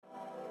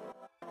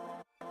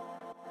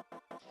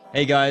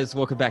Hey guys,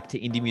 welcome back to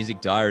Indie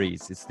Music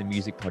Diaries. It's the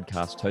music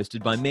podcast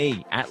hosted by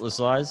me, Atlas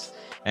Eyes,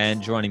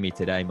 and joining me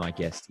today, my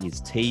guest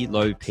is T.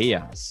 Lo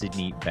Pia, a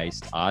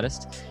Sydney-based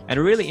artist, and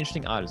a really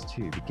interesting artist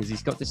too, because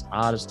he's got this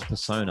artist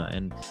persona,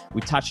 and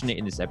we touched on it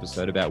in this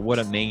episode about what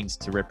it means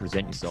to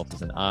represent yourself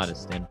as an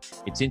artist, and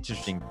it's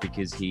interesting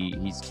because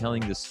he's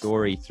telling the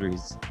story through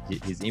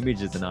his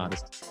image as an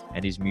artist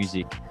and his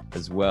music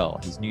as well.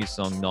 His new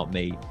song, Not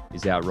Me,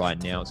 is out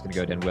right now. It's going to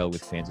go down well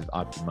with fans of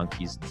Arctic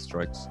Monkeys and The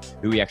Strokes,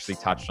 who we actually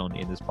touched on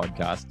in this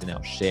podcast and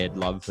our shared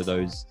love for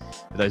those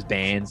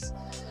bands.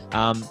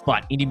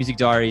 But Indie Music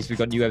Diaries, we've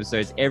got new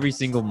episodes every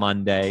single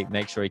Monday.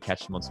 Make sure you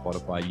catch them on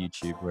Spotify,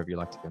 YouTube, wherever you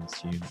like to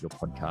consume your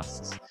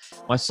podcasts.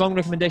 My song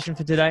recommendation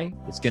for today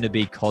is going to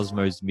be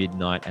Cosmo's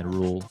Midnight and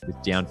Rule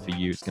with Down For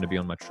You. It's going to be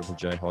on my Triple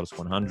J Hottest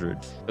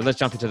 100. But let's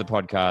jump into the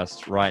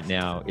podcast right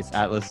now. It's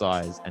Atlas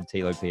Eyes and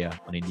T. Lo Pia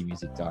on Indie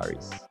Music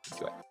Diaries.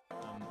 Enjoy.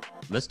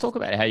 Let's talk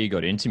about how you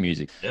got into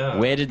music. Yeah.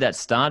 Where did that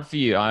start for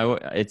you?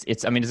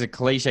 It's a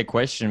cliche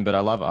question, but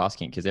I love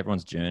asking because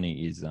everyone's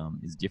journey is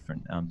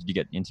different. Did you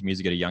get into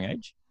music at a young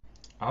age?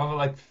 I was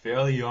like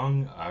fairly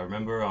young. I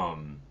remember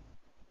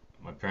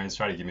my parents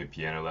tried to give me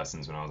piano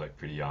lessons when I was like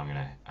pretty young, and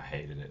I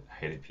hated it. I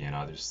hated piano.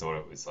 I just thought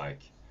it was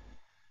like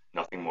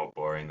nothing more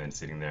boring than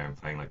sitting there and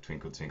playing like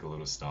Twinkle Twinkle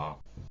Little Star.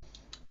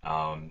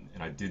 And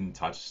I didn't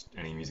touch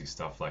any music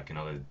stuff like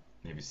another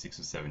maybe 6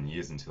 or 7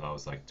 years until I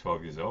was like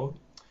 12 years old.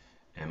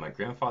 And my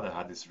grandfather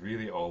had this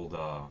really old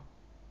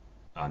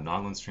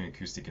nylon string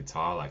acoustic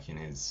guitar like in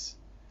his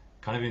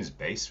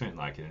basement,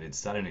 like, and it had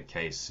sat in a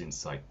case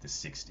since like the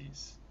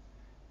 60s.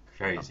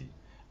 Crazy.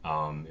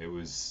 It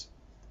was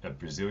a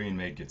Brazilian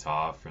made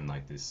guitar from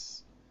like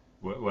this,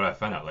 what I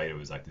found out later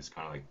was like this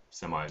kind of like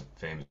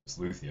semi-famous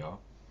luthier.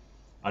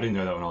 I didn't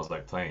know that when I was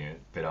like playing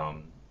it, but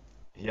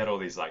he had all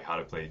these like how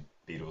to play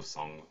Beatles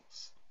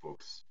songs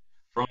books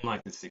from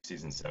like the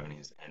 60s and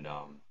 70s, and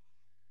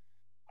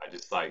I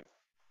just like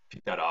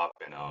picked that up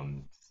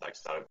and like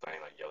started playing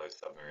like Yellow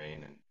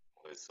Submarine and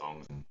all those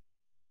songs, and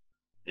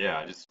yeah,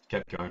 I just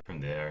kept going from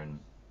there, and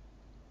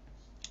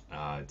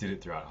did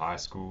it throughout high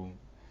school,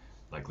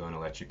 like learn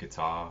electric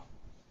guitar.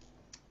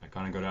 I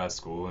kind of got out of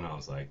school and I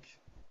was like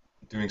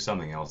doing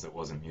something else that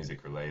wasn't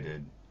music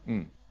related.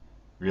 Mm,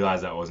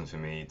 Realized that wasn't for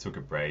me. Took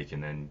a break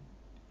and then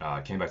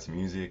came back to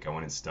music. I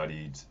went and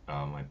studied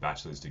my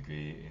bachelor's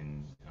degree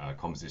in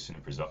composition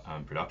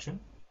and production.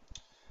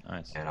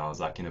 nice. And I was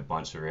like in a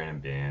bunch of random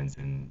bands,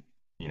 and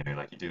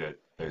like you do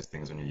those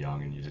things when you're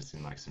young, and you're just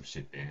in like some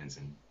shit bands,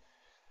 and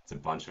it's a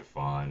bunch of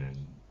fun,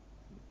 and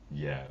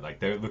yeah, like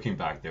they looking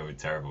back, they were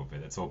terrible, but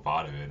that's all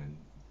part of it, and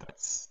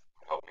that's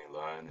what helped me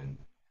learn, and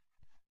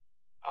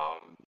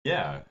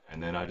yeah,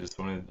 and then I'd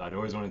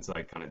always wanted to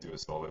like kind of do a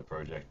solo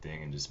project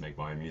thing and just make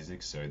my own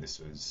music, so this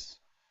was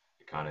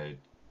the kind of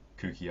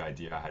kooky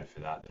idea I had for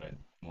that I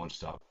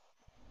launched up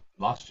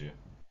last year.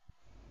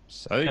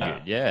 So Yeah.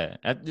 good, yeah.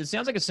 It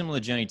sounds like a similar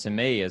journey to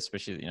me,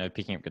 especially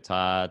picking up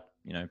guitar,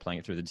 playing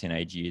it through the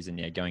teenage years,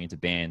 and going into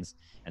bands,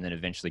 and then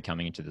eventually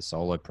coming into the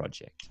solo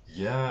project.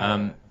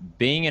 Yeah.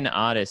 Being an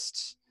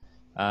artist,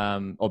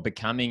 or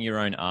becoming your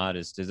own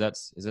artist, is that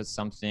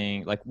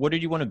something like, what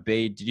did you want to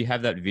be? Did you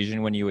have that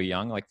vision when you were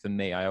young? Like for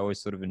me, I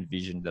always sort of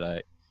envisioned that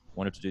I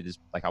wanted to do this.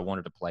 Like I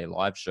wanted to play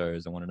live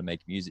shows. I wanted to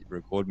make music,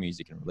 record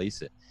music, and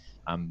release it.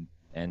 And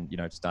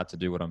start to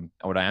do what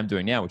I am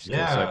doing now, which is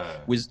cool. So Yeah.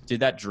 was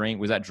that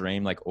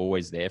dream like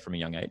always there from a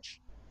young age?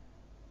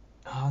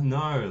 Oh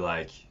no,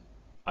 like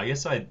I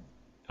guess I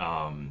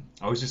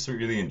was just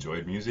really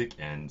enjoyed music,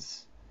 and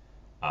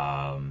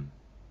um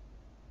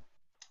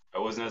it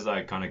wasn't as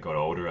I kind of got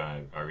older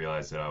I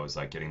realized that I was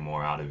like getting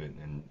more out of it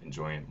and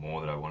enjoying it more,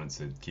 that I wanted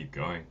to keep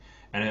going.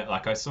 And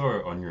like I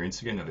saw on your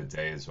Instagram the other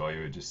day as well,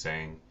 you were just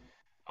saying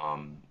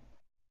um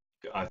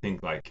I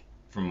think like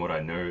from what I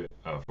know,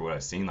 for what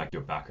I've seen, like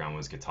your background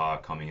was guitar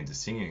coming into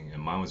singing,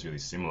 and mine was really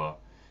similar.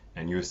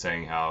 And you were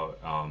saying how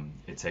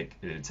it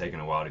had taken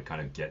a while to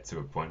kind of get to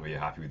a point where you're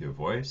happy with your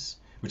voice,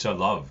 which I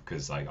love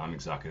because like I'm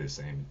exactly the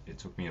same. It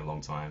took me a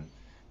long time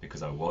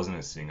because I wasn't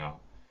a singer,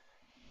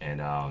 and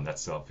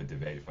that's still up for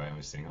debate if I am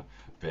a singer.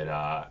 But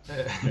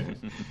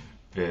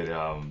but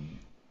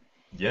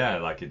yeah,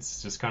 like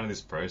it's just kind of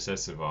this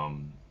process of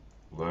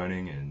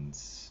learning and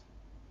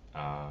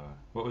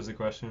what was the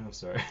question? I'm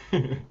sorry.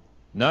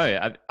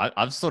 No,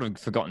 I've sort of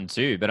forgotten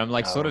too, but I'm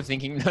like sort of Um,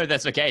 thinking, no,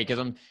 that's okay, because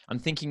I'm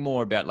thinking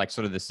more about like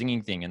sort of the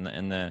singing thing,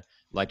 and the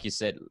like you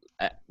said,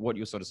 what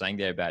you're sort of saying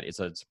there about it's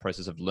a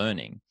process of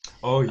learning.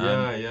 oh Um,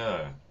 yeah,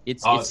 yeah.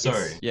 it's Oh, it's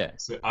sorry. it's yeah.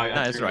 So I No, do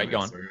that's right. remember.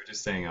 Go on. So we were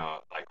just saying,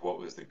 like, what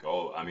was the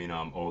goal? I mean,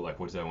 or like,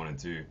 what did I want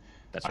to do?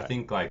 That's I right.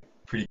 think like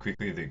pretty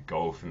quickly the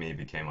goal for me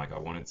became like I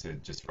wanted to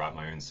just write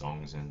my own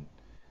songs and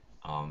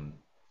um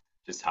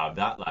just have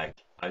that.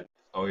 Like, I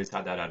always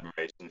had that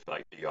admiration for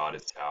like big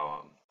artists,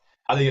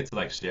 how they get to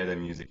like share their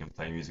music and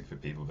play music for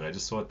people. But I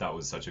just thought that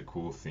was such a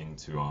cool thing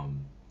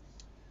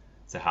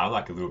to have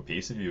like a little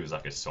piece of you as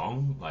like a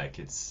song. Like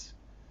it's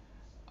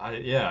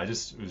yeah, I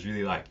just was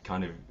really like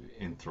kind of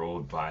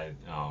enthralled by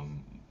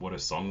what a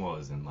song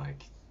was, and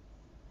like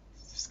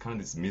just kind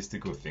of this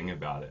mystical thing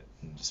about it,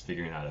 and just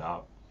figuring that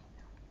out.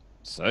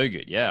 So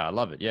good. Yeah, I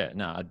love it. Yeah,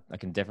 no, I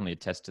can definitely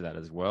attest to that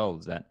as well.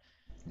 Is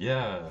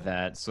Yeah,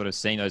 that sort of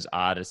seeing those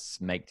artists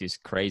make this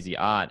crazy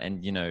art,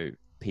 and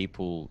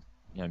people,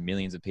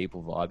 millions of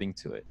people vibing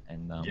to it,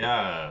 and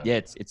yeah, yeah,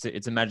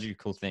 it's a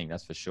magical thing,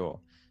 that's for sure.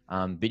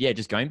 But yeah,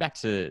 just going back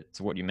to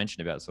what you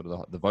mentioned about sort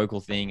of the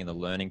vocal thing and the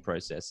learning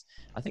process,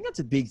 I think that's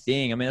a big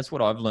thing. I mean, that's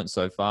what I've learned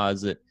so far,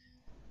 is that,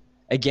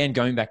 again,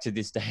 going back to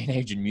this day and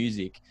age in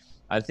music,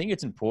 I think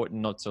it's important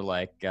not to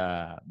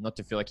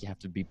feel like you have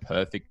to be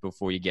perfect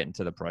before you get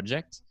into the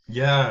project.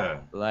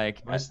 yeah,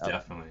 Like most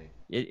definitely.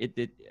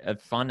 a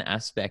fun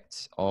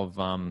aspect of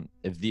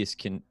this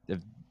can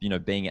of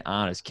being an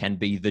artist can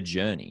be the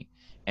journey,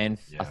 and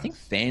I think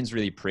Yes. fans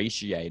really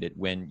appreciate it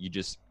when you're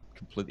just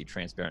completely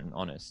transparent and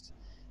honest,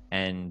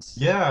 and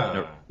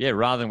Yeah. yeah,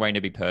 rather than waiting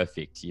to be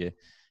perfect, you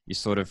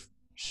sort of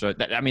show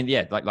that. I mean,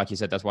 yeah, like you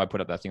said, that's why I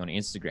put up that thing on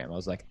Instagram. I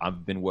was like,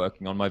 I've been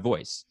working on my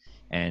voice,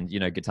 and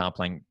guitar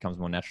playing comes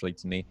more naturally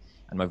to me,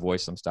 and my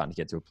voice, I'm starting to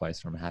get to a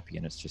place where I'm happy,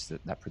 and it's just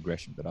that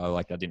progression. But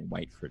I didn't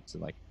wait for it to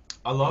like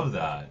I be love perfect.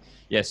 that.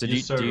 Yeah. So You're do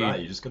so do you? right.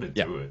 You just got to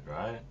Yeah, do it,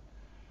 right?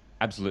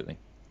 absolutely,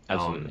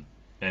 Um, absolutely.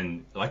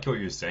 and like what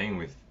you're saying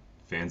with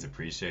fans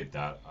appreciate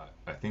that.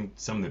 I think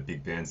some of the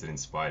big bands that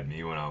inspired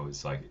me when I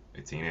was like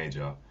a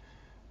teenager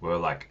were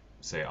like,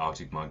 say,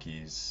 Arctic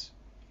Monkeys,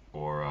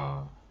 or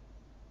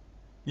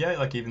yeah,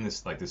 like even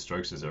this, like the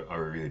Strokes are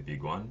a really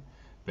big one.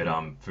 But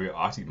Mm. for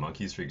Arctic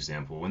Monkeys, for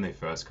example, when they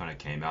first kind of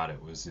came out,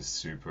 it was this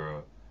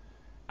super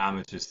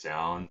amateur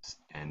sound,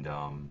 and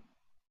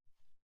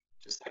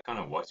just like kind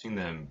of watching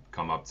them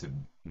come up to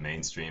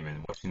mainstream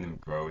and watching them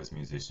grow as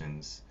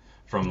musicians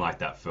from like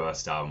that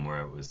first album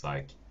where it was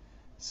like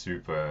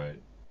super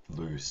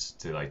loose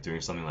to like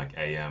doing something like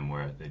AM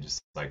where they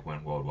just like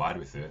went worldwide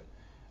with it.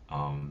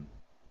 Um,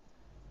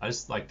 I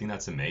just like think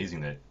that's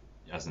amazing that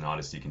as an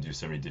artist you can do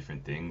so many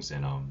different things,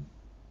 and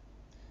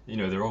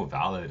they're all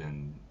valid,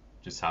 and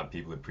just have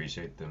people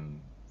appreciate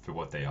them for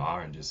what they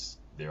are and just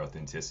their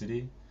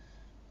authenticity.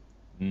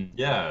 Mm.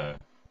 Yeah.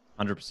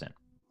 100%,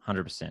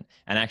 100%.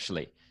 And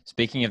actually,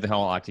 speaking of the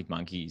whole Arctic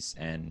Monkeys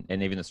and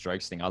even the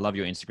Strokes thing, I love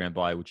your Instagram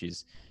bio, which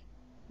is,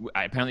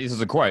 apparently this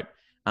is a quote: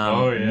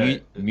 Oh yeah,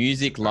 it's a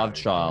music love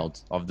very quote.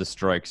 child of the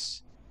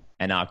Strokes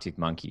and Arctic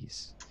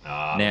Monkeys.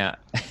 Ah, Now,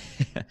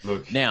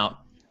 look, now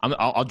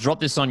I'll drop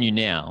this on you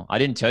now. I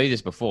didn't tell you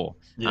this before,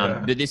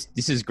 yeah, but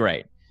this is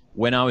great.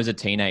 When I was a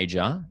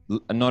teenager,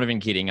 I'm not even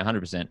kidding,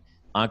 100%,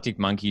 Arctic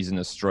Monkeys and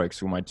the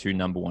Strokes were my two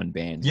number one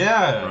bands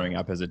yeah. growing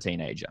up as a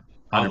teenager.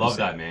 I love 100%.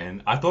 that,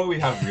 man. I thought we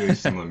have really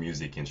similar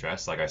music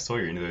interests. Like I saw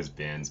you're into those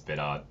bands, but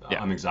Yeah.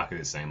 I'm exactly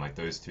the same. Like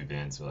those two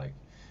bands were like,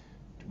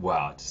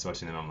 wow. Just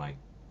watching them, I'm like,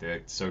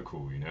 they're so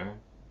cool, you know?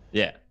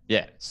 Yeah,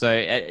 yeah. So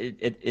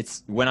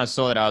it's when I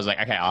saw it, I was like,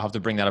 okay, I'll have to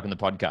bring that up in the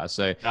podcast.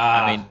 So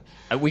I Ah, mean,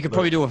 we could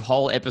probably look. do a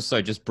whole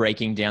episode just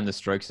breaking down the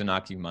Strokes and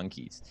Arctic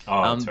Monkeys.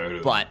 Oh,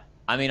 totally. But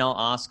I mean, I'll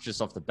ask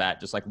just off the bat,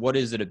 just like, what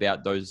is it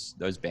about those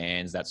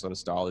bands, that sort of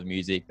style of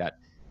music, that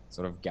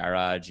sort of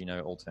garage,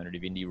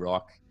 alternative indie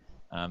rock,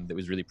 that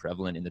was really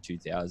prevalent in the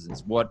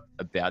 2000s? What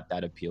about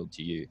that appealed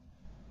to you?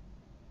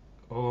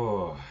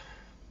 Oh,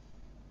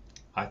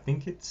 I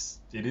think it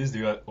is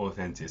the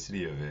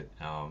authenticity of it.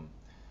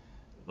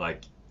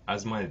 Like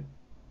as my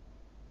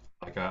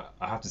like I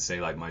have to say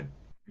like my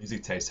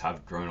music tastes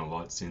have grown a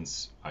lot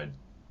since I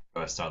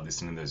first started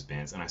listening to those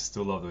bands, and I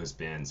still love those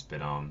bands,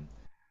 but I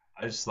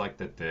just like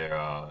that they're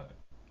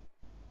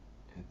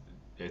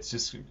it's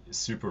just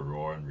super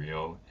raw and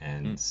real,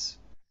 Mm, and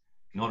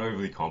not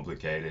overly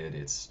complicated.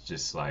 It's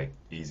just like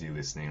easy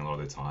listening a lot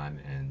of the time,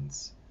 and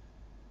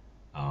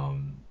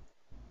um,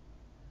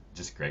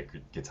 just great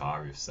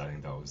guitar riffs. I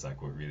think that was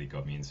like what really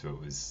got me into it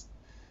was,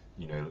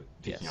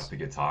 picking up yes. the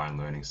guitar and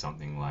learning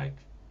something like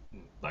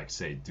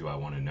say, Do I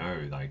Want to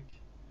Know? Like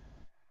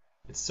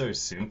it's so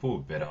simple,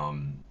 but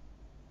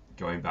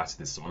going back to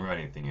the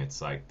songwriting thing,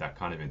 it's like that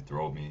kind of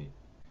enthralled me.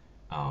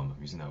 I'm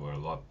using that word a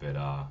lot, but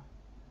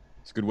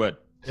It's a good word.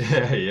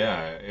 yeah,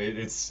 yeah,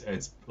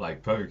 it's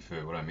like perfect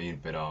for what I mean.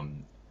 But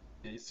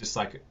it's just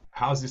like,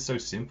 how is this so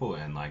simple,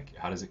 and like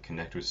how does it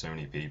connect with so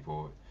many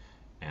people?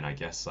 And I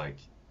guess like,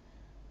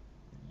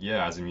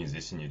 yeah, as a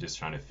musician, you're just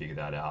trying to figure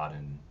that out,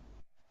 and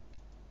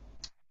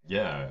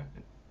yeah,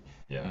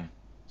 yeah, Mm,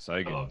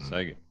 so I good, love them.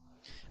 so good.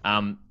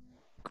 Um,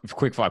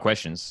 quick fire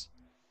questions.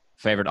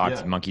 Favorite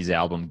Arctic Yeah. Monkeys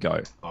album?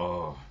 Go.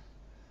 Oh,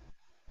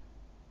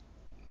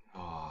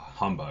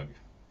 Humbug.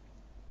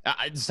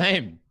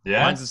 Same.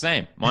 Yeah. Mine's the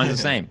same. Mine's the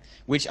same.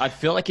 Which I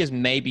feel like is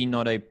maybe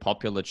not a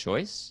popular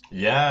choice.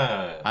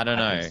 Yeah, I don't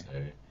I think know, so.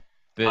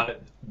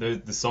 but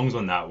The songs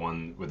on that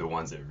one were the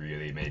ones that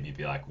really made me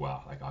be like,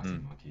 wow, like Arctic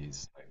mm,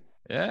 Monkeys, like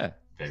yeah,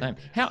 favorite same.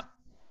 bands.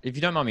 If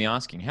you don't mind me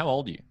asking, how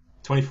old are you?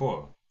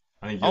 24.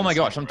 I think you're Oh the my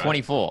same, gosh, I'm right?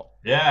 24.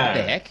 What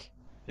the Yeah, heck?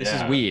 This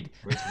is yeah, weird.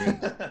 we're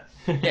twins.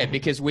 Yeah,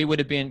 because we would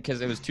have been,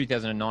 because it was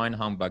 2009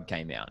 Humbug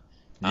came out,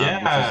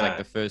 which was like Yeah,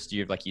 the first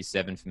year of like year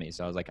seven for me.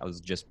 So I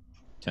was just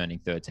turning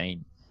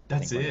 13, I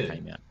that's think, when it it.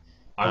 came out.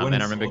 I went And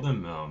and I saw remember,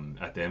 them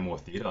at the Enmore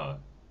Theatre,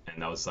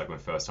 and that was like my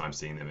first time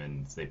seeing them,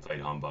 and they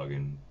played Humbug,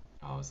 and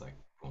I was like,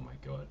 oh my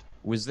God.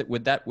 Was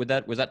that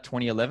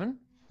 2011?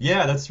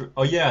 Yeah,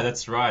 oh yeah,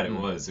 that's right. It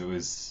Mm. was. It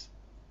was.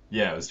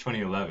 Yeah, it was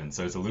 2011.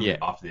 So it's a little bit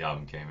Yeah. after the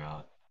album came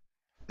out.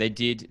 They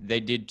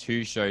did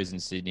two shows in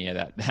Sydney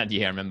that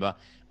year. I remember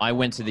I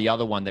went to the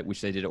other one that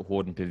which they did at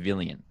Hordern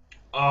Pavilion.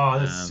 Oh,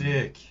 that's Um,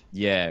 sick.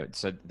 yeah,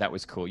 so that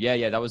was cool.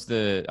 Yeah, that was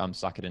the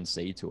Suck It and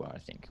See tour, I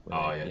think. Where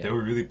Oh yeah, yeah, they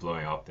were really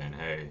blowing up then.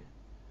 Hey.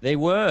 they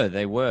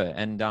were,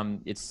 and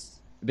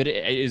but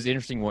it is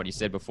interesting what you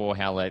said before,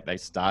 how they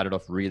started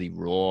off really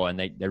raw, and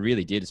they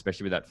really did,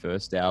 especially with that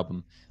first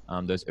album.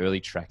 Those early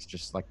tracks,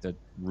 just like the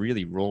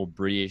really raw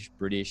British,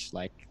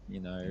 like I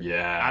don't know.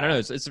 Yeah,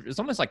 It's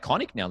almost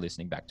iconic now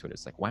listening back to it.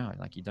 It's like wow,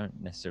 like you don't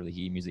necessarily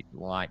hear music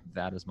like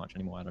that as much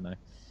anymore. I don't know.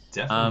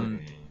 Um,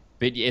 definitely.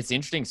 but it's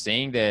interesting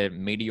seeing their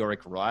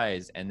meteoric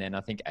rise, and then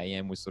I think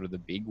AM was sort of the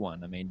big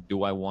one. I mean,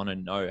 Do I Want to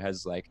Know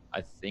has like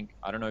I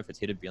don't know if it's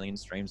hit 1 billion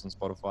streams on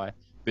Spotify,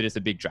 but it's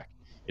a big track.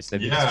 It's their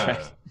biggest track.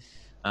 Yeah.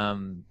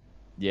 Um,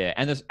 yeah,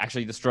 and there's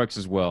actually the Strokes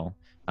as well.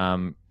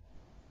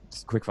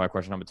 Quick fire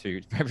question number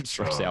 2: favorite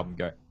Strokes Oh. album?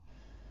 Go.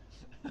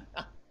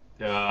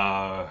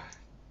 Uh,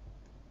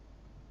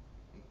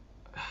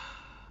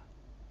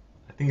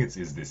 I think it's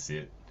Is This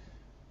It?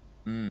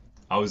 Mm,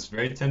 I was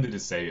very tempted to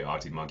say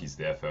Arctic Monkeys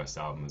their first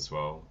album as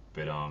well,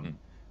 but mm, I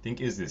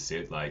think Is This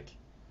It? Like,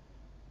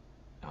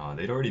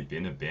 they'd already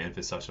been a band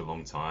for such a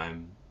long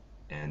time,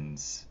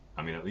 and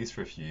I mean, at least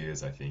for a few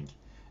years, I think,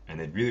 and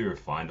they'd really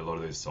refined a lot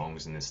of those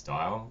songs in this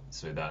style,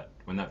 so that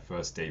when that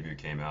first debut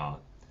came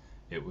out,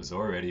 it was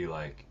already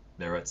like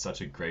they're at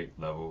such a great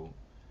level,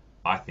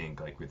 I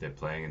think, like with their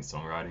playing and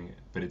songwriting,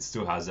 but it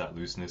still has that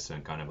looseness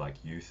and kind of like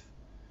youth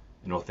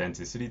and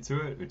authenticity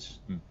to it, which,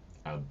 mm,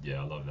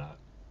 yeah, I love that.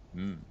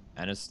 mm.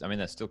 And I mean,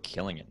 they're still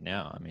killing it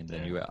now. I mean, the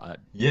Yeah. new,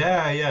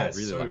 Yeah, yeah, it's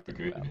really so like the new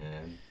good, album.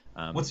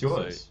 man. What's So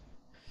yours?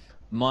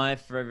 my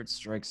favorite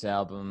Strokes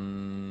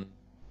album,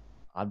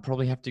 I'd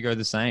probably have to go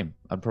the same.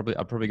 I'd probably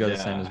go the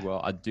same as Yeah.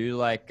 well. I do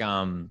like.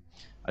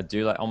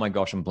 Oh my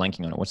gosh, I'm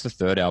blanking on it. What's the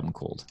third album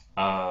called?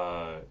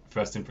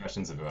 First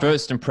impressions of Earth.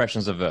 First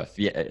Impressions of Earth.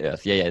 Yeah,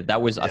 Earth. Yeah.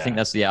 That was. I think Yeah.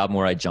 that's the album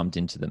where I jumped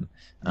into them.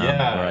 Where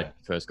I Yeah.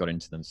 first got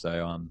into them.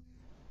 So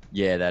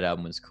yeah, that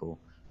album was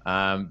cool.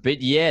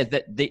 But yeah,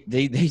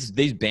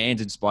 these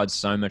bands inspired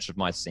so much of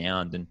my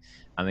sound, and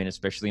I mean,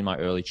 especially in my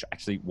early,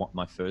 actually, what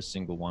my first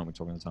single one we're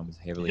talking at the time was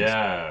heavily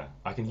inspired. Yeah.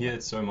 I can hear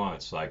it so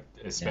much. Like,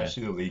 Yeah.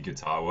 especially the lead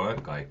guitar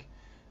work. Like,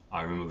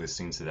 I remember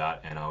listening to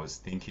that and I was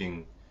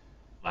thinking,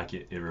 like,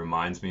 it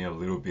reminds me a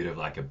little bit of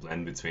like a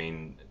blend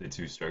between the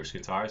two Strokes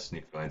guitarists,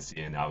 Nick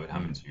Valencia and Albert Mm,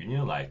 Hammond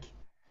Jr. Like,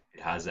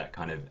 it has that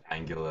kind of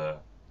angular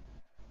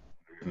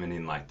movement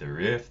in like the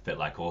riff, but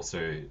like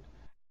also,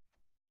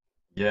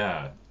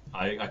 yeah,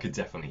 I could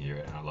definitely hear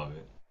it and I love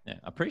it. yeah,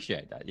 I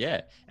appreciate that.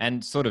 Yeah,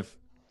 and sort of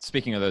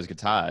speaking of those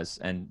guitars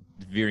and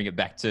veering it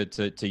back to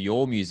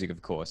your music,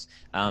 of course.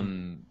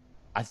 Mm.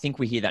 I think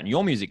we hear that in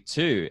your music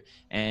too,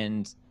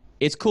 and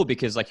it's cool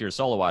because like you're a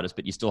solo artist,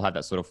 but you still have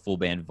that sort of full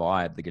band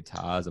vibe. The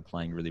guitars are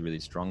playing really, really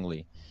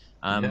strongly.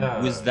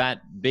 Was Yeah.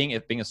 that being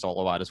a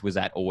solo artist? Was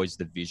that always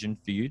the vision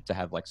for you to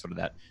have like sort of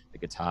that the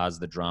guitars,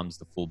 the drums,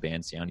 the full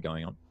band sound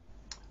going on?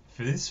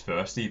 For this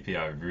first EP,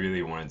 I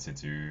really wanted to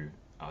do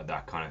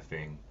that kind of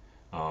thing.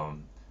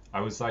 Um,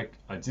 I was like,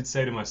 I did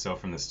say to myself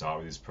from the start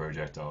with this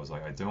project, I was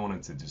like, I don't want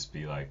it to just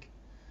be like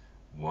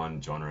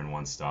one genre and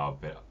one style,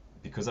 but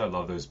because I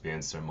love those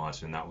bands so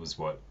much, and that was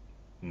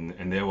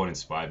and they're what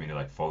inspired me to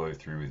like follow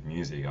through with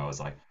music. I was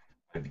like,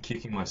 I'd be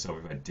kicking myself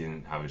if I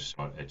didn't have a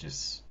shot at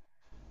just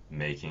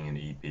making an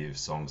EP of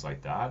songs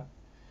like that.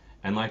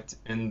 And like,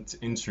 and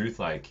in truth,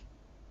 like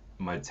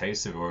my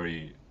tastes have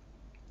already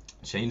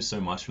changed so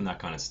much from that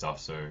kind of stuff.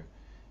 So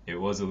it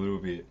was a little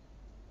bit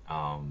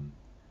um,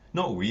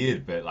 not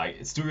weird, but like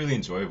it's still really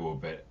enjoyable.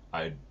 But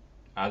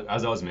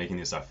as I was making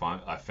this, I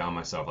found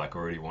myself like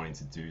already wanting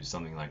to do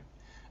something like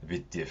a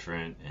bit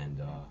different, and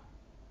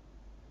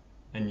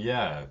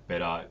yeah.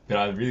 But I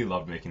really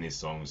loved making these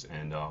songs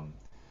and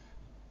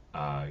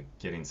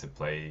getting to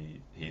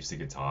play heaps of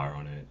guitar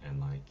on it, and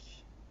like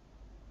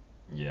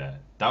yeah,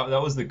 that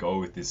was the goal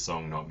with this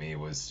song, not me,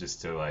 was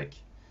just to like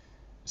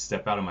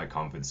step out of my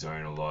comfort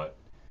zone a lot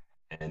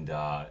and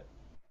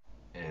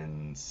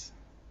and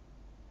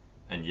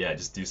and yeah,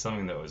 just do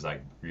something that was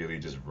like really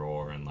just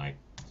raw and like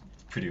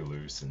pretty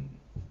loose. And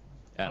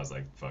I Yeah. was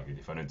like, fuck it,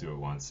 if I don't do it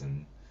once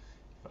and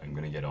if I'm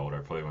gonna get older, I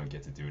probably won't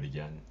get to do it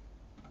again.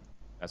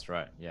 That's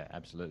right. Yeah,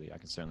 absolutely. I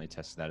can certainly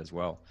test that as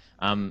well.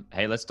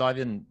 Hey, let's dive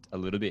in a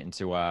little bit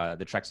into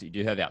the tracks that you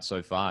do have out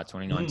so far.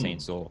 2019 Hmm.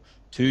 saw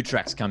two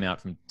tracks come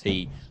out from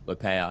T.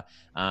 Lopea.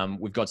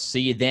 We've got See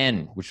You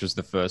Then, which was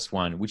the first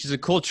one, which is a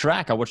cool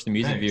track. I watched the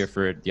music video Thanks.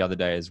 for it the other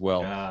day as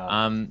well.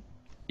 Yeah.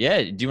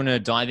 Yeah, do you want to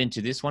dive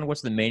into this one?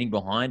 What's the meaning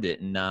behind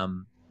it?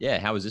 And yeah,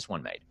 how was this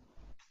one made?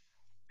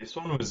 This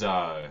one was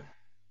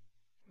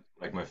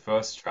like my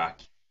first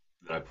track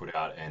that I put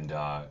out, and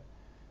I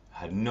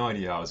had no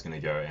idea how I was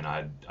gonna go, and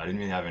I didn't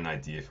really have an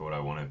idea for what I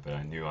wanted, but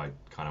I knew I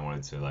kind of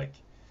wanted to like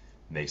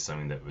make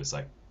something that was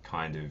like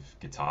kind of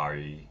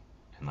guitar-y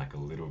and like a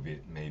little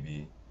bit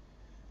maybe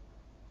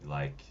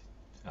like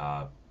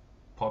uh,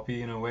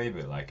 poppy in a way,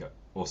 but like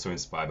also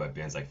inspired by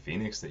bands like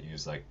Phoenix that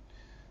use like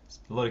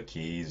a lot of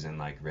keys and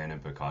like random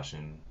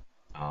percussion.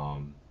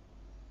 Um,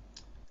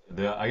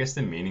 the I guess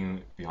the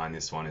meaning behind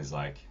this one is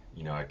like,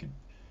 I could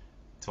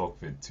talk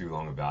for too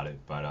long about it,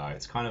 but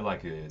it's kind of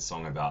like a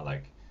song about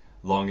like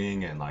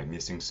longing and like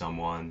missing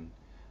someone.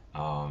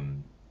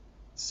 Um,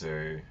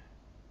 so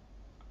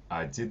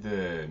I did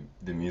the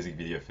music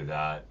video for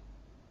that.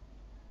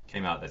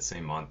 Came out that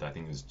same month. I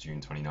think it was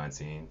June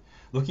 2019.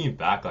 Looking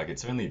back, like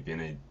it's only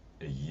been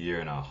a year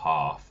and a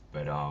half,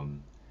 but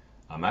I'm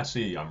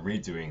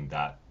redoing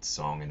that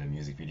song in the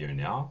music video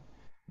now.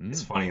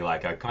 It's Mm, funny,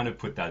 like I kind of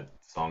put that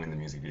song in the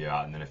music video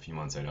out, and then a few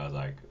months later, I was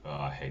like, oh,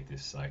 I hate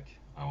this. Like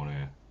I want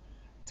to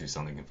do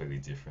something completely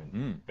different.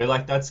 mm, But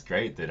like that's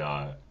great that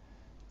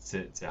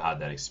to have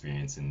that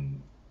experience,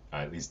 and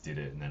I at least did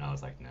it, and then I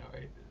was like, no,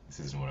 wait, this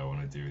isn't what I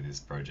want to do with this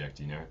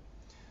project.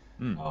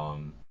 mm.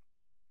 Um,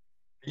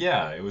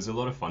 yeah, it was a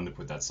lot of fun to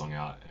put that song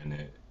out,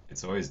 and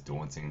it's always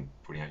daunting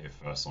putting out your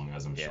first song,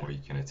 as I'm Yeah. sure you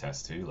can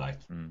attest to. Like,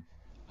 Mm,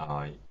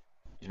 uh,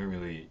 you don't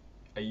really,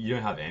 you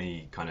don't have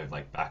any kind of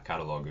like back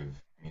catalog of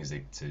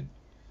music to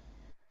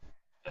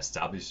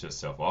establish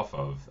yourself off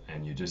of,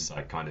 and you're mm, just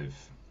like kind of,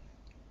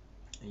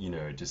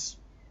 just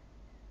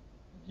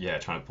yeah,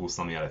 trying to pull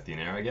something out of thin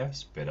air, I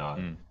guess. But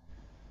mm.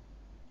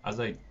 as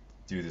I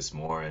do this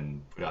more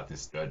and put out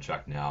this third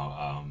track now,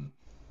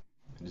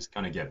 I just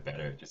kind of get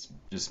better,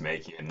 just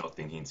making it, not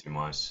thinking too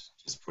much,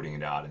 just putting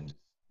it out and just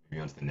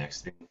moving on to the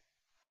next thing.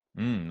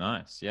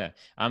 Nice. Yeah.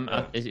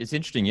 Yeah. It's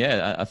interesting.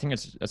 Yeah. I think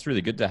it's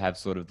really good to have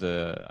sort of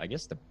I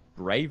guess, the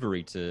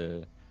bravery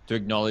to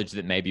acknowledge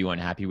that maybe you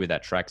weren't happy with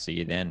that track. So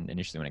you then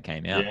initially when it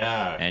came out,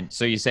 Yeah, and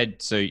so you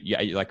said, so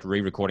yeah, you like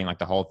re-recording like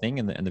the whole thing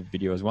and the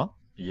video as well.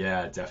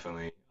 yeah,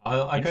 definitely. I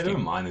don't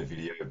Interesting. mind the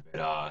video, but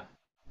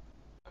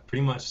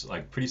pretty much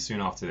like pretty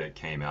soon after that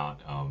came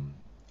out,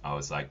 I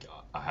was like,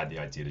 I had the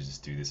idea to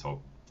just do this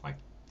whole like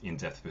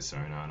in-depth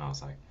persona, and I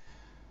was like,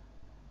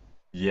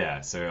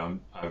 yeah. So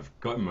I've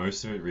got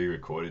most of it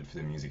re-recorded for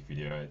the music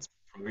video. It's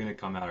probably gonna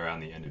come out around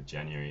the end of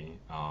January,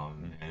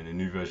 Mm, and a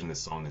new version of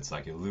the song that's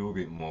like a little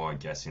bit more, I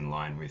guess, in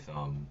line with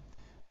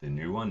the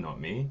new one, Not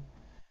Me.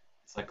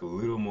 It's like a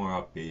little more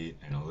upbeat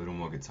and a little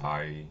more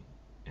guitar-y,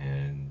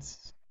 and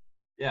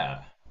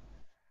yeah,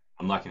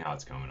 I'm liking how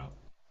it's coming up.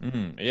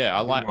 yeah.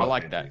 A bit I more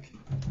like that. authentic.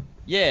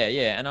 Yeah,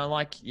 yeah, and I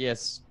like,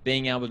 yes,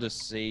 being able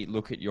to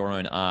look at your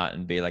own art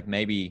and be like,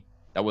 maybe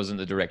that wasn't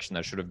the direction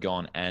I should have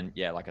gone, and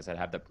yeah, like I said,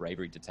 have that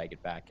bravery to take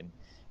it back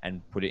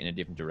and put it in a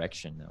different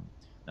direction.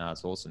 No,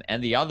 it's awesome.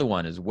 And the other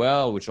one as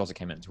well, which also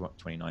came out in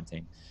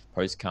 2019,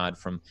 postcard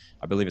from,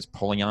 I believe it's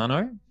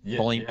Polignano, Yeah,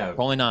 yeah,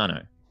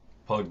 Polignano.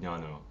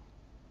 Polignano.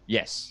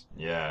 Yes,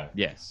 Yeah,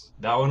 yes.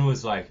 that one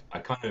was like I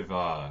kind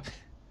of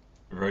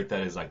wrote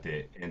that as like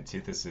the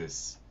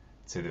antithesis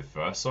to the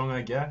first song,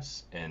 I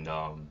guess, and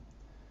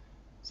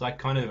it's like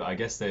kind of I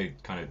guess they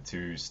kind of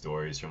two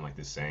stories from like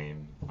the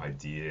same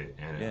idea,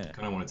 and I Yeah.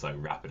 kind of wanted to like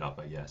wrap it up,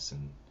 I guess,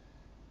 and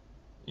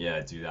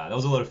yeah, do that. That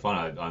was a lot of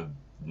fun. I'm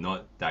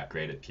not that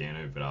great at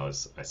piano, but I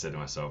said to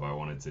myself I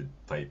wanted to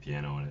play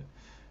piano on it,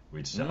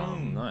 which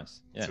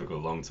Nice. Yeah. took a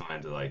long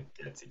time to like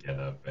get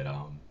together, but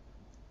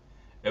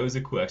it was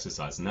a cool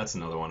exercise, and that's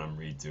another one I'm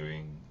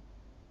redoing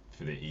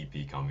for the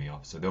EP coming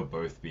up. So they'll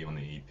both be on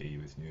the EP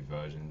with new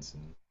versions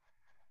and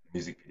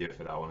music video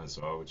for that one as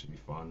well, which would be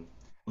fun.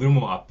 A little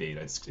more upbeat.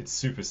 It's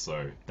super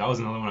slow. That was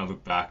another one I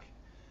look back.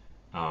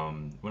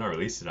 When I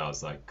released it, I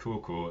was like, cool,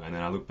 cool. And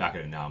then I look back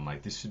at it now, I'm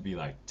like, this should be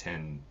like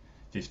 10,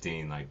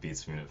 15 like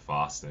beats per minute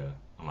faster.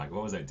 I'm like,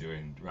 what was I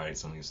doing writing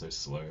something so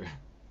slow?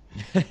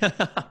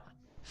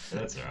 But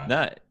that's all right.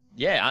 No,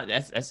 yeah,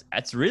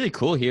 that's really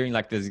cool hearing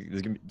like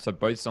so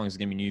both songs are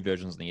gonna be new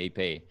versions on the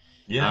EP.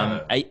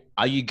 Yeah,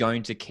 Are you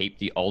going to keep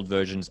the old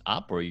versions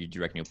up, or do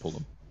you reckon you'll pull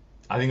them?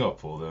 I think I'll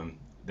pull them.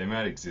 They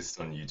might exist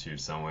on YouTube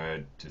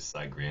somewhere, just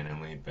like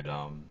randomly, but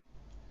I'm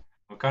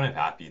kind of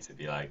happy to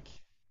be like,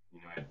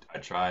 I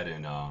tried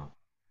and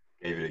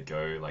gave it a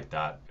go like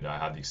that, but I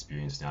have the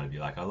experience now to be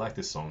like, I like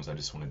the songs, I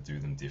just want to do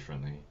them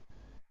differently.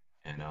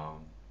 And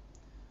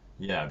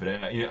yeah, but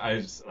I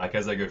just, like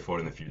as I go forward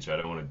in the future, I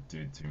don't want to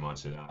do too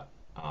much of that.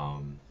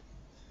 Um,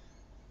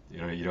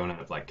 you don't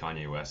have like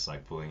Kanye West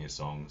like pulling your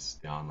songs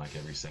down like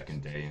every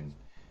second day and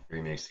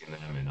remixing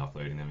them and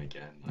uploading them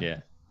again. Like, Yeah.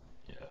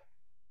 yeah,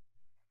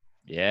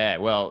 Yeah,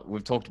 well,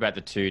 we've talked about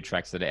the two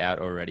tracks that are out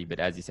already, but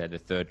as you said, the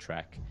third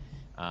track,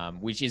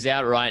 which is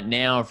out right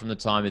now from the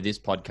time of this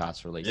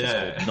podcast release, is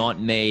called yeah,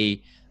 "Not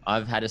Me."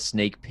 I've had a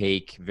sneak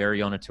peek.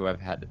 Very honored to have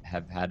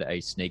had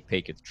a sneak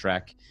peek at the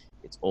track.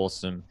 It's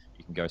awesome.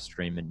 You can go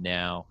stream it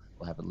now.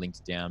 We'll have it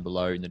linked down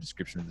below in the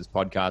description of this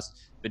podcast.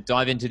 But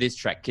dive into this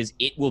track because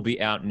it will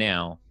be out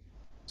now.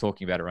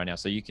 Talking about it right now,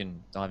 so you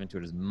can dive into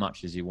it as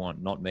much as you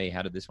want. Not Me.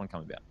 How did this one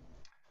come about?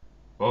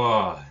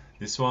 Oh,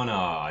 this one,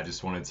 I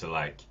just wanted to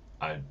like,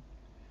 I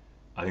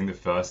think the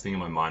first thing in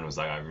my mind was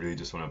like, I really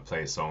just want to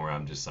play a song where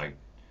I'm just like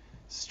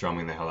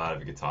strumming the hell out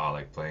of a guitar,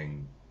 like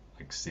playing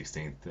like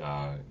 16th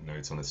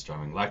notes on the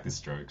strumming, like the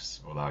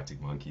Strokes or the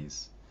Arctic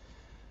Monkeys.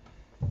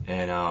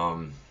 And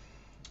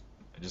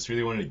I just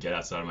really wanted to get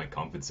outside of my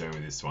comfort zone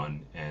with this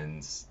one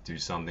and do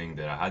something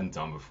that I hadn't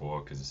done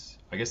before. Because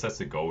I guess that's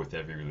the goal with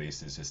every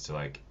release is just to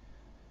like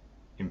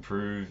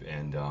improve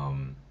and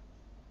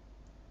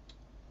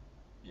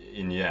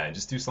yeah,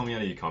 just do something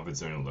out of your comfort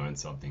zone and learn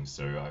something.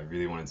 So I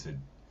really wanted to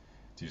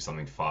do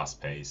something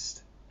fast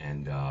paced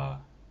and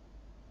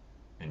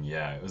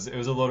yeah, it was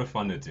a lot of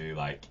fun to do.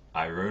 Like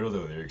I wrote all the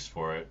lyrics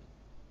for it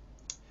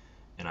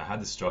and I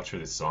had the structure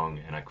of the song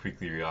and I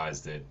quickly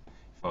realized that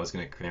if I was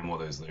going to cram all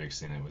those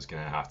lyrics in, it was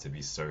going to have to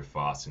be so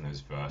fast in those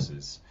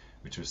verses,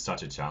 which was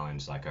such a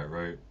challenge. Like I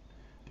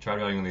tried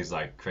writing all these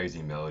like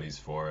crazy melodies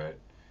for it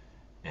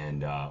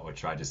and or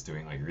tried just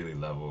doing like really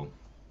level,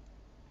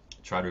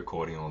 tried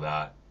recording all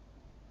that.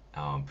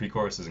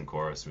 Pre-choruses and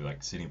chorus were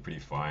like sitting pretty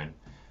fine,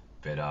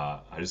 but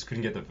I just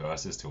couldn't get the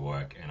verses to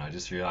work, and I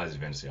just realized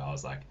eventually I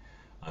was like,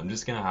 I'm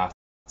just gonna have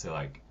to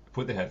like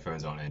put the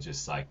headphones on and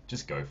just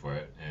go for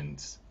it.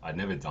 And I'd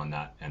never done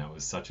that, and it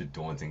was such a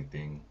daunting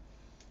thing.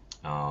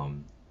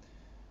 Um,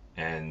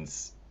 and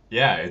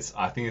yeah, it's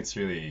I think it's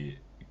really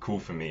cool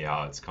for me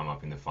how it's come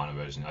up in the final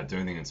version. I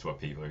don't think it's what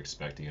people are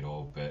expecting at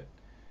all, but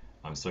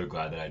I'm so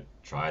glad that I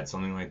tried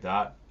something like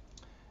that.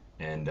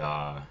 And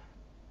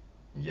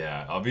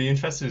yeah, I'll be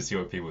interested to see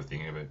what people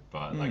think of it.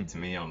 But like Mm. to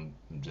me, I'm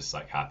just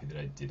like happy that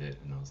I did it,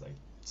 and I was like,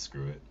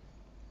 screw it.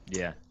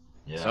 Yeah.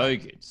 Yeah, So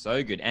good.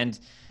 So good. And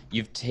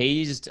you've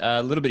teased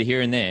a little bit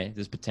here and there.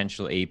 There's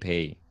potential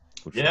EP,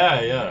 which will be yeah,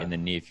 coming out yeah. in the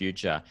near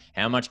future.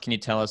 How much can you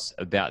tell us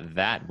about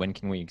that? When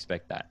can we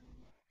expect that?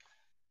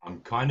 I'm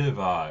kind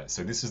of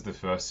so this is the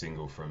first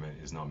single from it,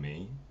 is not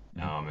me,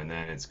 Mhm. and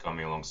then it's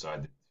coming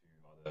alongside the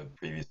two other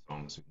previous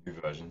songs with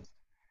new versions,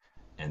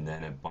 and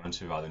then a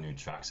bunch of other new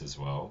tracks as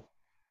well.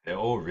 They're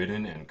all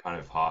written and kind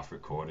of half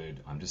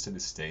recorded. I'm just at the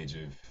stage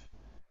of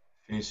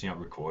finishing up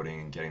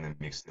recording and getting them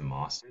mixed and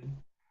mastered.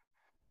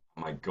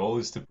 My goal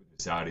is to put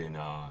this out in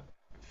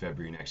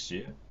February next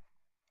year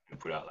and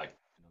put out like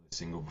another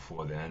single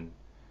before then.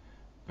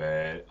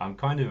 But I'm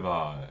kind of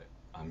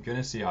I'm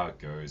gonna see how it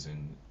goes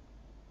and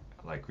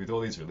like with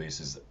all these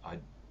releases, I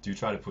do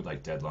try to put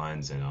like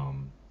deadlines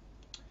and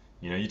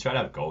you try to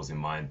have goals in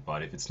mind,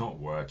 but if it's not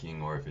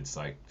working or if it's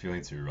like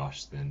feeling too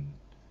rushed, then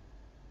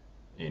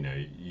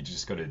you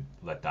just got to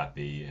let that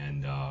be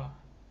and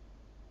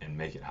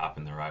make it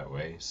happen the right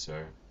way.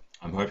 So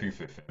I'm hoping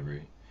for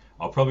February.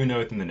 I'll probably know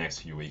within the next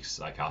few weeks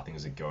like how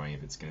things are going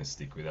if it's gonna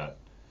stick with that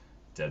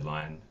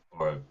deadline,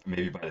 or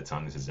maybe by the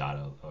time this is out,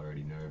 I'll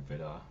already know.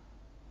 But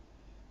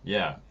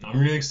yeah, I'm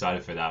really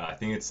excited for that. I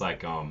think it's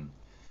like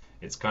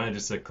it's kind of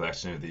just a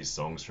collection of these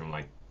songs from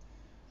like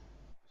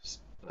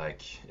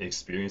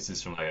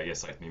experiences from like I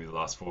guess like maybe the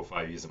last 4 or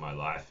 5 years of my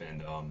life,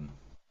 and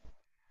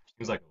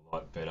seems like a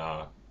lot. But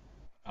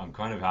I'm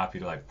kind of happy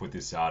to like put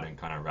this out and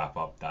kind of wrap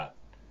up that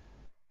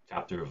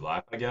chapter of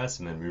life, I guess,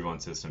 and then move on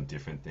to some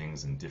different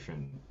things and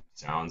different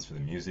sounds for the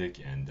music.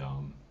 And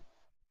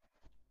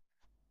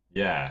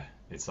yeah,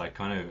 it's like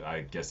kind of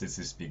I guess it's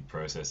this big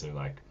process of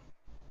like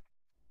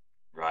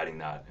writing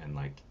that and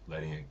like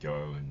letting it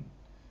go, and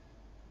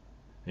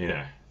you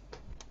know,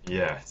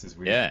 yeah, it's this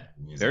weird thing Yeah.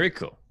 with music. Very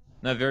cool.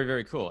 No, very,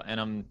 very cool. And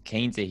I'm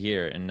keen to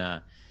hear it. And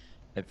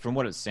from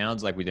what it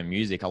sounds like with the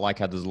music, I like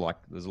how there's a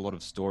lot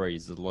of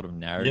stories, there's a lot of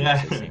narratives.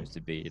 Yeah, There seems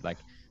to be like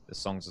the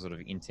songs are sort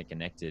of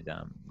interconnected,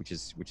 which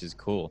is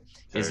cool.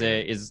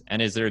 totally.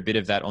 Is there a bit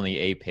of that on the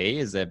EP?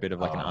 Is there a bit of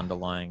like an Uh,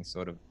 underlying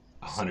sort of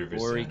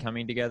story 100%.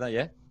 coming together?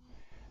 Yeah.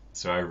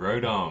 So I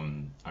wrote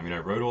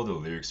all the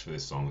lyrics for the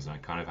songs and I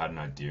kind of had an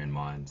idea in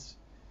mind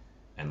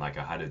and like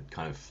I had a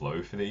kind of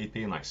flow for the EP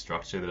and like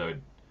structure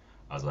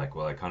I was like,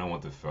 well, I kind of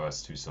want the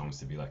first two songs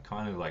to be like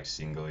kind of like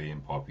singly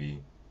and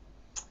poppy,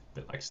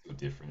 but like still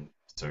different.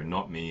 So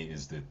Not Me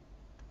is the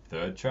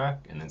third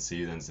track, and then See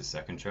You Then's the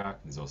second track.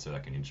 There's also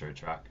like an intro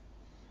track.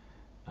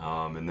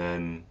 And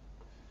then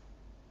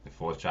the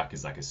fourth track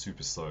is like a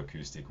super slow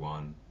acoustic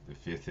one. The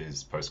fifth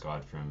is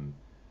Postcard from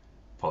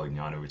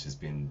Polignano, which has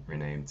been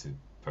renamed to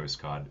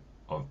Postcard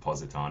of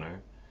Positano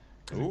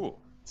because it Ooh,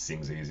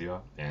 sings easier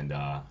and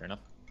fair enough.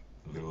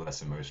 a little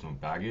less emotional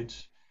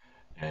baggage.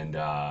 And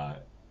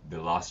the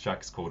last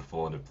track is called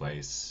Fall Into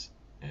Place,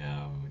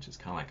 which is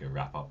kind of like a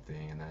wrap up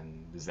thing. And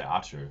then there's the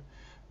outro.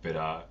 But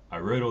I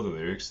wrote all the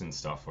lyrics and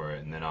stuff for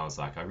it, and then I was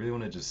like, I really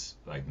want to just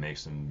like make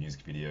some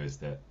music videos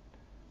that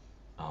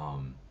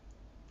um,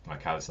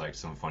 like has like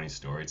some funny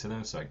story to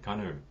them. So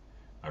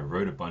I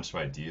wrote a bunch of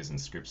ideas and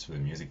scripts for the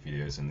music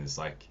videos, and there's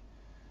like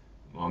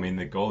well, I mean,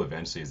 the goal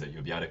eventually is that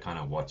you'll be able to kind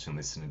of watch and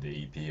listen to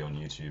the EP on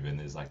YouTube, and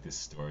there's like this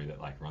story that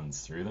like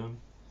runs through them.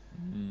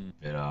 Mm.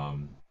 But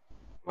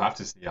we'll have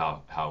to see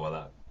how well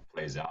that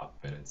plays out.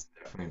 But it's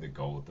definitely the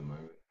goal at the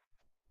moment.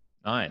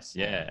 Nice.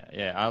 Yeah,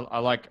 Yeah. Yeah. I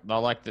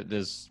like that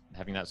there's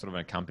having that sort of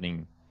an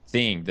accompanying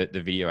thing, that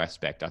the video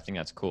aspect. I think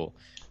that's cool.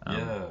 Um,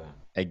 yeah,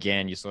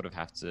 Again, you sort of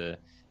have to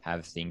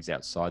have things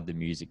outside the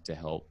music to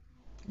help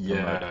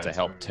promote, yeah, to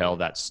help tell totally.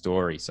 that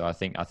story. So I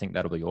think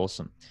that'll be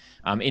awesome.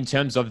 In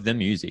terms of the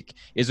music,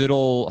 is it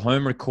all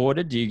home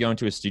recorded? Do you go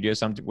into a studio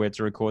somewhere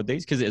to record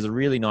these? Because there's a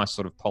really nice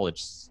sort of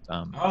polished,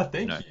 Oh,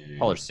 thank you.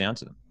 polished sound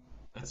to them.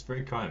 That's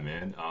very kind,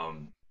 man.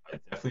 I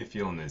definitely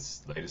feel on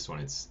this latest one,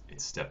 it's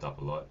stepped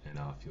up a lot and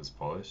feels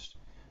polished.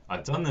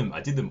 I've done them.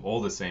 I did them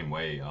all the same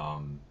way.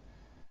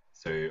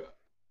 So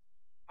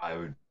I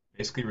would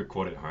basically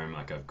record at home.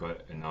 Like I've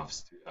got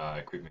enough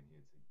equipment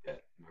here to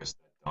get most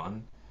of that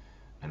done,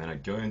 and then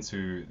I'd go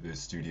into the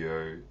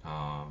studio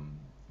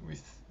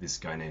with this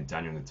guy named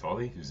Daniel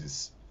Natoli, who's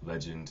this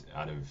legend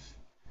out of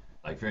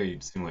like very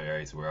similar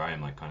area to where I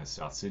am, like kind of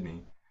South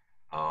Sydney.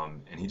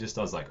 And he just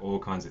does like all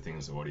kinds of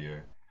things audio.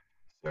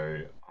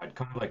 So I'd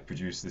kind of like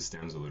produce the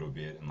stems a little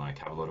bit and like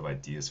have a lot of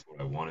ideas for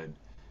what I wanted.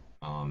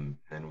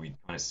 Then we'd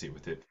kind of sit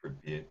with it for a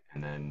bit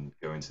and then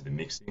go into the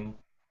mixing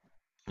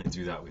and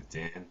do that with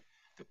Dan.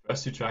 The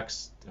first two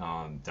tracks,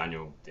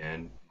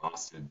 Dan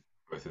mastered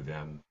both of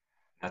them.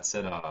 That's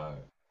at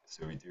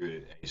so we do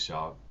it at A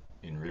Sharp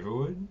in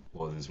Riverwood,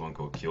 or there's one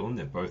called Kiln.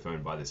 They're both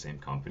owned by the same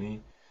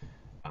company.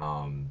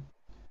 Um,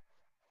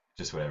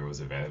 just whatever was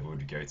available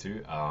to go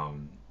to.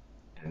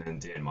 And then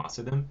Dan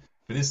mastered them.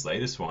 For this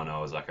latest one, I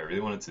was like, I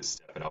really wanted to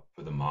step it up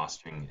for the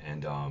mastering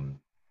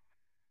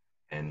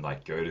and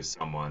like go to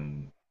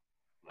someone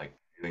like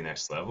really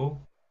next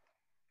level.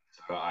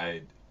 So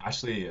I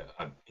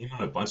emailed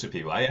a bunch of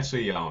people. I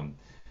actually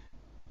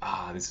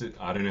this is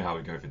I don't know how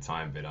we go for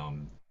time, but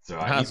so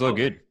I That's all emailed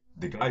good.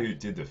 the guy who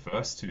did the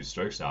first two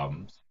Strokes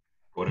albums,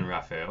 Gordon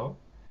Raphael.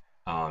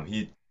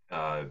 He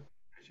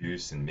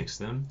produced and mixed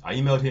them. I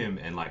emailed him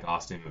and like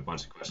asked him a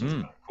bunch of questions Mm,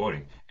 about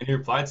recording, and he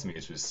replied to me,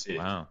 which was sick.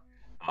 wow.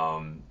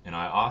 And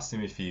I asked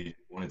him if he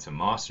wanted to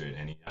master it,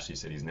 and he actually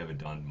said he's never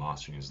done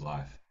mastering in his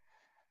life.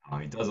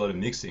 He does a lot of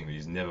mixing, but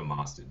he's never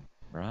mastered.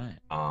 Right.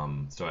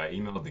 So I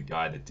emailed the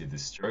guy that did the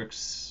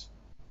Strokes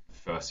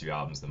first few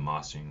albums, the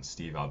mastering,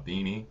 Steve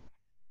Albini,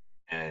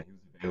 and he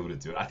was available to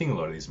do it. I think a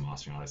lot of these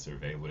mastering artists are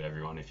available to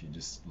everyone if you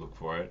just look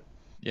for it.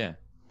 Yeah.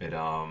 But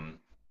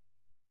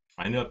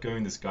I ended up going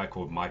with this guy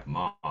called Mike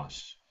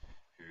Marsh,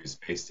 who's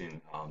based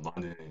in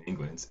London and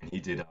England, and he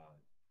did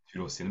Two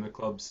Door Cinema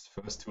Club's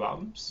first two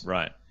albums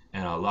Right.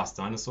 and Last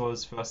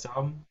Dinosaur's first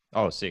album.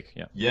 Oh, sick.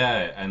 Yeah.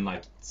 Yeah, and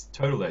like it's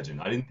total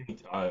legend. I didn't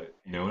think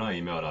when I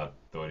emailed, I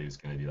thought he was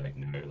gonna be like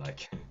no,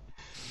 like,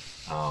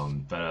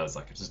 but I was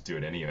like, I just do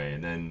it anyway.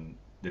 And then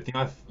the thing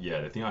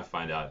I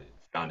found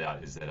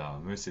out is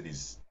that most of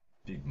these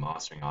big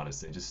mastering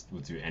artists, they just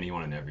will do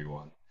anyone and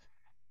everyone.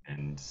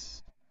 And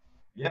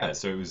yeah,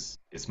 so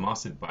it's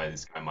mastered by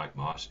this guy Mike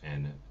Marsh,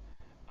 and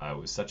it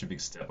was such a big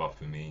step up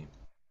for me.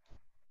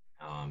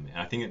 And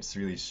I think it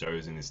really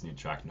shows in this new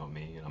track, Not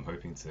Me, and I'm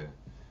hoping to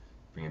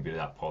bring a bit of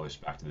that polish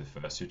back to the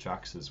first two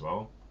tracks as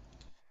well.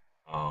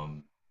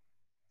 Um,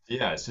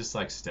 yeah, it's just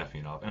like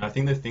stepping up. And I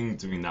think the thing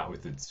doing that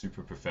with the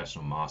super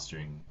professional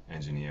mastering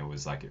engineer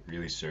was like it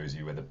really shows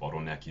you where the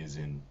bottleneck is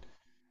in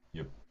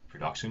your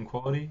production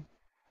quality.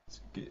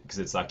 Because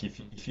it's like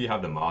if you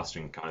have the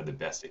mastering kind of the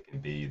best it can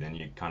be, then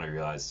you kind of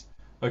realize,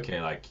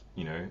 okay, like,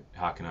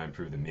 how can I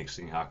improve the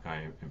mixing? How can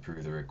I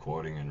improve the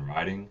recording and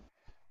writing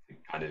to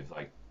kind of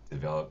like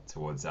develop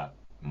towards that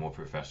more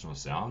professional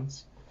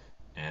sounds?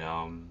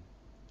 And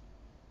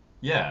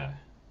yeah,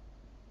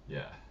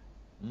 yeah.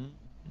 Mm,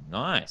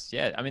 nice.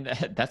 Yeah. I mean,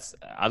 that's.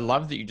 I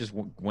love that you just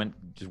went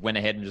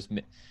ahead and just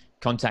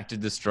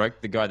contacted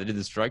the guy that did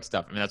the stroke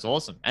stuff. I mean, that's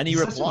awesome. And he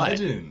He's such a replied.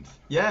 legend. That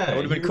Yeah,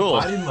 would have he been cool.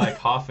 replied in like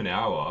half an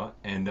hour,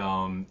 and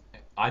I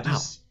Wow.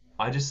 just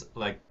I just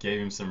like gave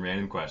him some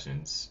random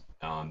questions,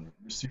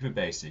 super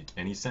basic,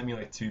 and he sent me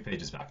like 2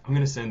 pages back. I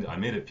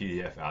made a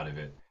PDF out of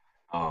it,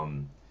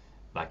 um,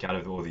 like out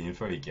of all the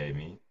info he gave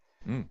me.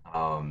 Mm,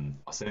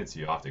 I'll send it to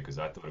you after because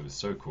I thought it was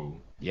so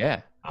cool.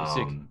 yeah. Be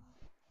sick. Um,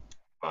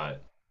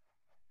 but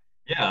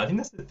yeah, I think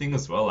that's the thing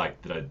as well,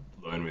 like that I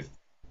learned with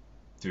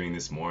doing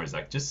this more is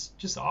like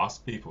just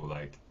ask people,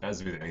 like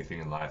as with anything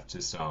in life,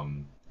 just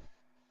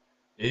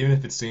even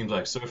if it seems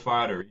like so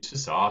far out of reach,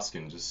 just ask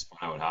and just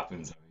find out what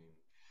happens. I mean,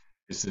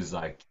 this is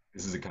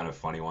a kind of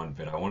funny one,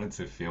 but I wanted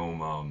to film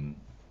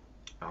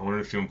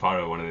part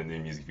of one of the new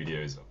music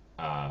videos.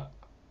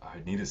 I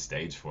need a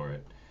stage for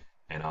it,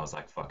 and I was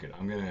like, fuck it,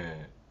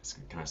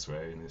 can I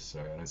swear in this?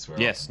 Sorry, I don't swear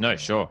Yes. often. No.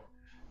 Sure.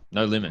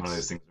 No One of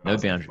those limits. things where I No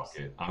was like, fuck boundaries.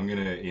 it, I'm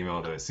gonna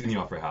email the Sydney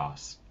Opera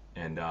House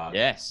and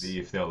Yes. see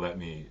if they'll let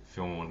me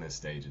film one of their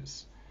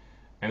stages.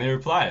 And they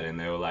replied, and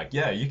they were like,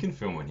 "Yeah, you can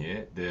film one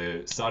here.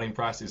 The starting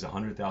price is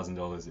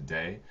 $100,000 a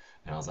day."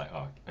 And I was like,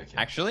 "Oh, okay,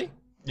 Actually,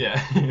 yeah,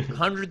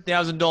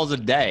 $100,000 a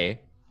day.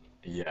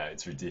 yeah,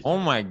 it's Oh ridiculous.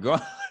 my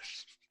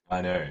gosh.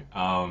 I know.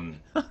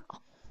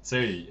 So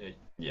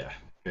yeah,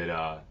 but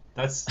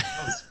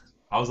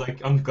I was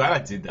like, I'm glad I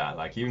did that.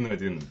 Like, even though it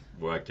didn't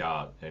work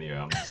out anyway,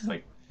 I'm just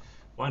like,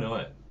 why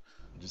not?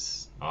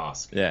 Just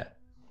ask. Yeah.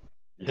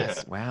 Yeah,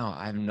 That's wow.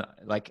 I'm not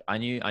like I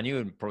knew it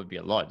would probably be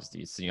a lot just to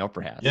use the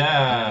opera house, but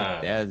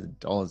yeah.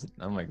 $100,000.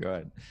 Oh my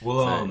god.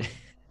 Well, So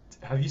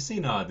have you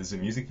seen there's a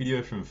music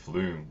video from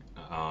Flume.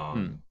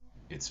 hmm,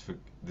 It's for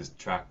this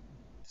track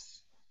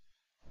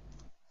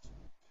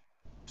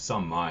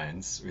Some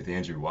Minds with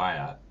Andrew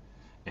Wyatt,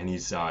 and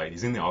he's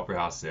in the opera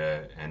house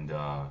there, and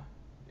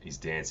he's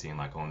dancing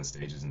like on the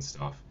stages and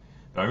stuff.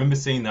 But I remember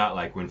seeing that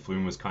like when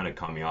Flume was kind of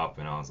coming up,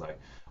 and I was like,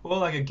 Well,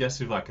 like I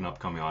guess if like an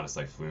upcoming artist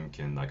like Flume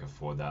can like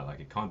afford that, like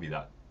it can't be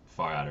that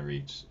far out of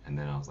reach. And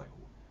then I was like,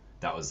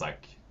 that was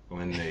like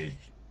when they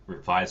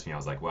replied to me, I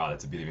was like, wow,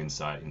 that's a bit of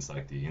insight into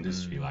like the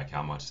industry, Mm, like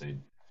how much they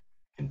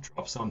can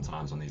drop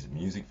sometimes on these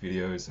music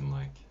videos and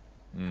like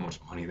how mm, much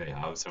money they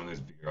have. Some of those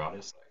bigger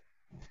artists,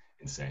 like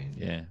insane.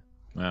 yeah.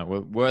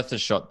 Well, worth a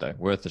shot though.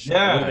 Worth a shot.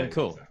 It would have Yeah, been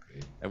cool.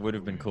 exactly. It would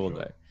have been Yeah, cool sure.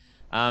 though.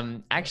 Yeah.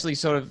 Actually,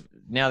 sort of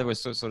now that we're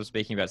sort of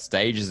speaking about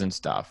stages and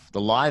stuff,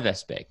 the live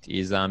aspect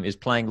is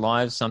playing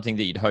live something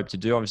that you'd hope to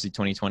do. Obviously,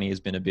 2020 has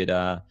been a bit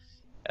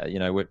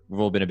we've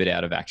all been a bit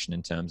out of action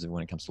in terms of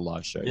when it comes to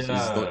live shows.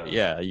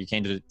 Yeah, Are you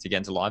keen to get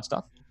into live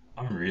stuff?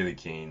 I'm really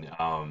keen.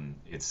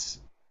 It's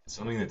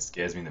something that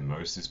scares me the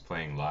most is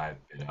playing live,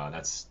 but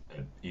that's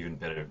an even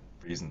better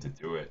reason to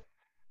do it.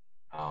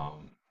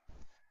 Um,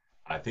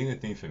 I think the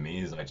thing for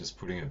me is like just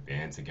putting a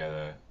band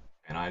together,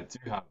 and I do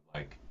have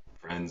like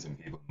friends and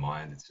people in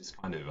mind. It's just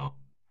kind of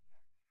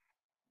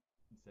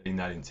setting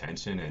that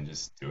intention and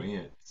just doing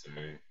it. So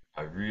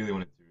I really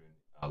want to do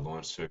a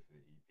launch show for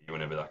the EP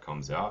whenever that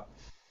comes out,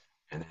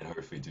 and then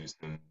hopefully do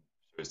some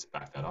shows to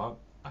back that up.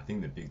 I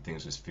think the big thing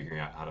is just figuring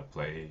out how to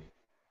play.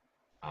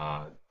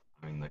 Uh,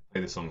 I mean, like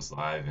play the songs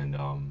live, and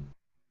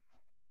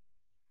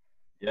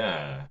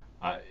yeah,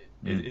 it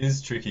Mm,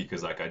 is tricky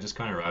because like I just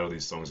kind of write all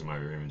these songs in my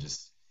room and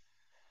just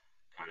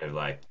kind of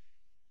like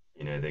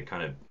they're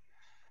kind of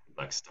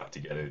like stuck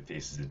together with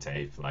pieces of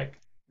tape. Like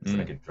it's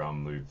like mm. a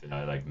drum loop that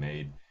I like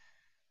made.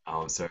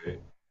 So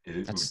it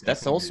would That's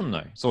definitely be awesome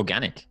though. It's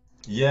organic.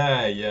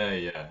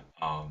 yeah.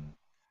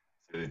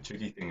 So the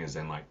tricky thing is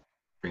then like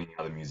bringing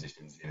other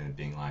musicians in and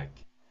being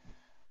like,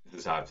 this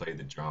is how I play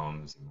the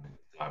drums and like,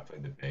 this is how I play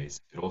the bass.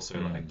 But also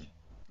like Mm,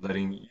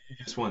 letting you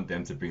just want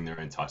them to bring their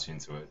own touch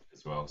into it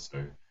as well.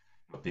 So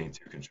not being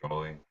too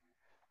controlling.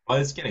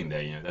 But it's getting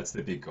there. That's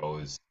the big goal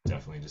is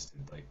definitely just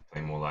to like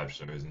play more live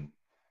shows and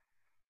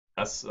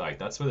that's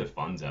where the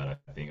fun's at.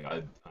 I think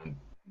I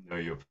know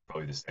you're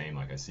probably the same.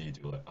 Like I see you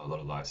do like, a lot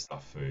of live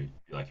stuff for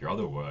like your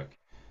other work.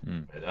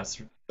 mm. But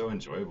that's so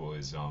enjoyable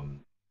is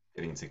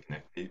getting to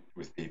connect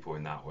with people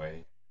in that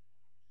way.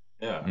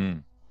 Yeah,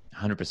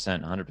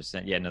 100%,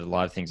 100%. Yeah, no, the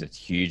live thing's a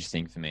huge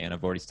thing for me, and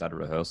I've already started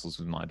rehearsals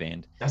with my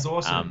band that's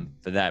awesome.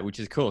 for that, which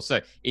is cool. So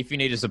if you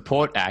need a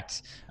support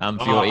act for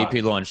your Ah,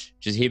 EP launch,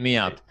 just hit me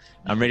up.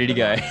 I'm ready to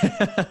yeah, go.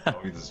 man.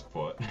 I'll be the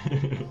support.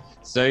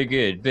 So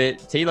good. But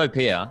Tilo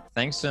Pia,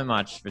 thanks so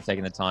much for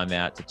taking the time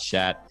out to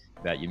chat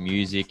about your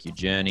music, your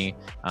journey.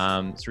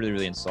 It's really,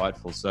 really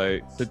insightful. So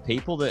for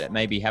people that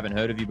maybe haven't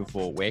heard of you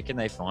before, where can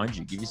they find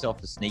you? Give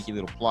yourself a sneaky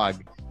little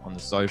plug on the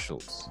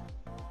socials.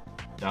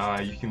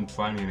 You can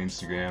find me on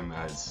Instagram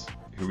as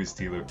Who is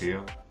Tilo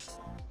Pia,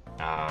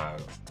 uh,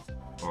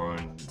 or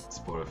on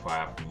Spotify,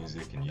 Apple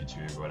Music, and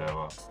YouTube,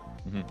 whatever.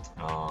 Mhm.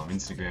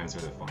 Instagram is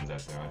where the fun's at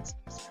there. It's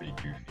pretty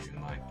goofy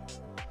and like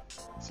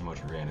so much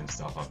random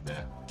stuff up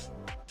there.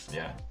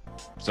 Yeah.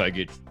 So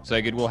good.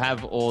 So good. We'll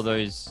have all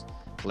those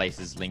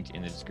places linked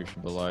in the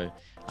description below.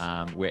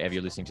 Wherever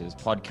you're listening to this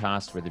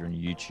podcast, whether on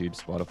YouTube,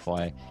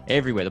 Spotify,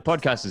 everywhere. The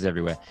podcast is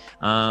everywhere.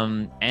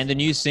 And the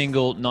new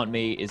single, Not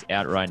Me, is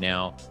out right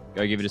now.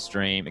 Go give it a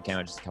stream. It came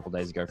out just a couple of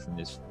days ago from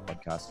this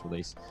podcast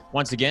release.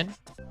 Once again,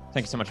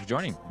 thank you so much for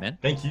joining, man.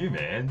 Thank you,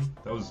 man.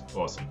 That was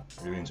awesome.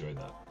 Really enjoyed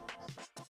that.